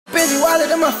Benji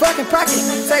wallet in my fucking pocket.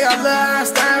 Take off Lil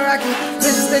Einstein rocket.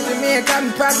 Bitches stick to me and call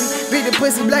me poppy. Beat the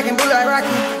pussy black and blue like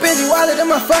Rocky. Benji wallet in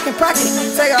my fucking pocket.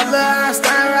 Take off Lil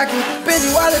Einstein rocket.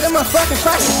 Benji wallet in my fucking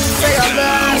pocket. Take off Lil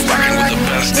Einstein rocket.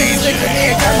 Bitches stick to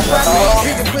me and call me poppy.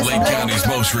 Beat the pussy Lake black County's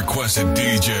most requested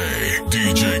DJ,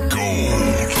 DJ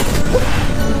Gold.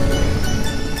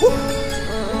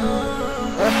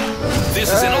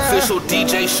 This is an official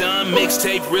DJ Sean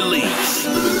mixtape release.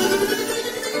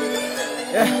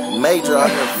 Major out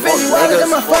here, fuck Benji wallet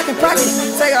in my niggas. fucking pocket.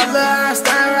 Take off Lil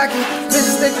Einstein rocket.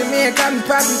 Bitches stick to me and call me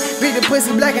poppy. Beat the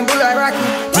pussy black and blue like Rocky.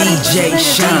 DJ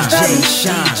Sean.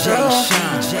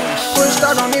 Push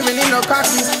start don't even need no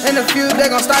copies. In a few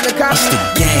they gon' start the copy.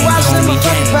 Gang, homie,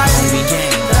 gang.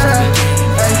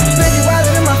 Benji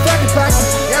wallet in my fucking pocket.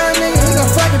 Young nigga, he gon'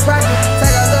 fucking pocket.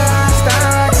 Take off Lil Einstein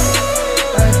rocket.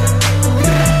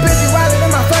 Benji wallet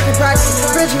in my fucking pocket.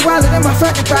 Benji wallet in my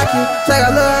fucking pocket. Take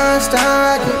off Lil Einstein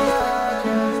rocket.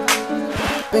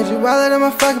 Benji wallet in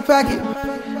my fucking pocket. Take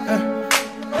off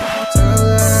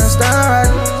Lil Einstein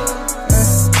rocket.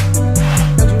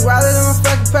 Benji wallet in my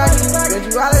fucking pocket.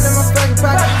 Benji wallet in my fucking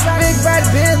pocket. Big body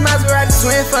Benz, Maserati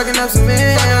twin, fucking up some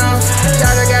M's.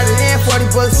 Shotta got it in,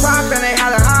 40 bullets pop, and they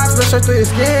holler hard, split straight through your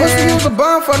skin. Push to use a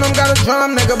bomb for them, got a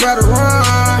drum, nigga better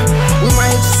run. We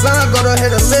might hit your son, go to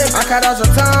hit a lick, I cut out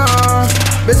your tongue.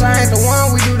 Bitch, I ain't the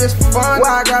one, we do this for fun.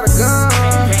 Why I got a gun?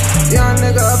 Young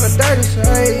nigga up in 30, so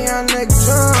hey, young nigga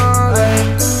drunk.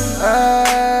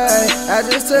 Hey, I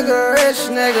just took a rich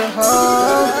nigga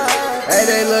home. Hey,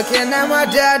 they looking at my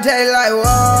dad, they like,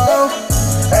 whoa.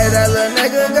 Hey, that little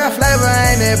nigga got flavor,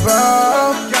 ain't it, bro?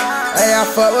 Hey, I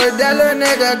fuck with that little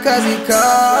nigga cause he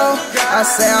cold. I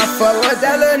say I fuck with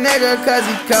that little nigga cause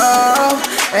he cold.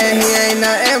 And he ain't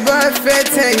nothing but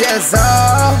 15 years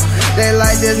old. They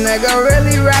like this nigga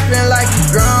really rapping like he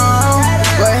grown.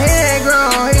 But he ain't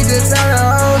grown, he just had a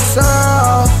whole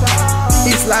soul.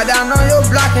 He slide down on your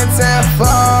block in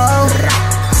 10-4.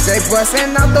 They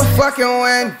bustin' out the fucking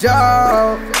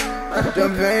window.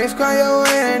 Them veins cry your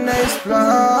way and they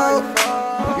explode.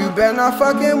 You better not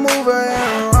fucking move it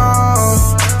and wrong.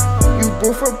 You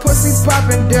boo for pussy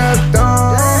poppin' dirt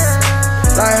thong.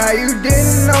 Like how you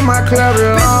didn't know my club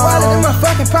belong. Benji wallet in my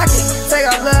fucking pocket. Take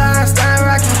off Lil Einstein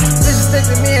rocket. Bitches stick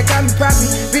to me and call me poppy.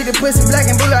 Beat the pussy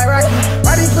black and blue like Rocky.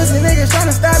 Why these pussy niggas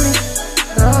tryna stop me?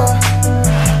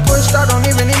 Push start don't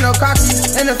even need no cocky.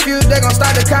 In a few they gon'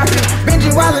 start the copy.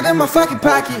 Benji wallet in my fucking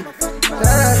pocket.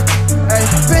 Hey,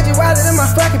 Benji wallet in my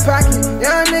fucking pocket.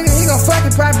 Young nigga, he gon'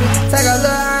 fucking pop it. Take a Lil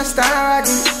Einstein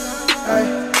rocket. Hey,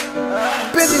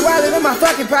 Benji wallet in my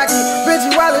fucking pocket.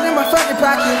 Benji wallet in my fucking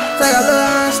pocket. Take a Lil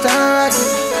Einstein rocket.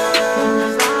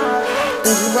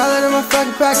 Benji wallet in my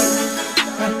fucking pocket.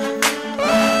 Take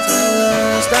a Lil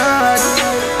Einstein rocket.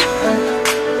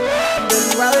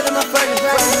 Benji wallet in my fucking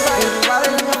pocket. Benji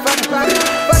wallet in my fucking pocket.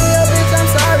 Fuck your bitch, I'm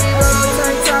sorry, bro.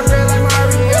 Turn top red like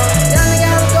Mario. Young nigga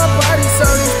have a go party, so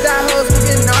these thigh hoes can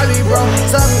get gnarly, bro.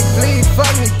 Tell me please,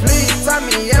 fuck me please, tell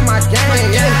me in my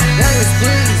game, yeah. Youngest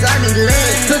please, I need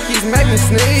lean, cookies make me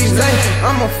sneeze, hey.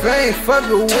 I'm a fiend, fuck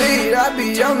the weed, I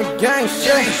be on the gang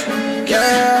shit,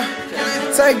 yeah.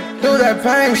 Take through that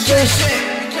pain shit.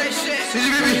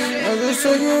 I just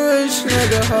took a rich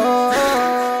nigga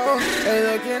home. They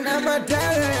looking at my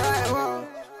daddy like, whoa.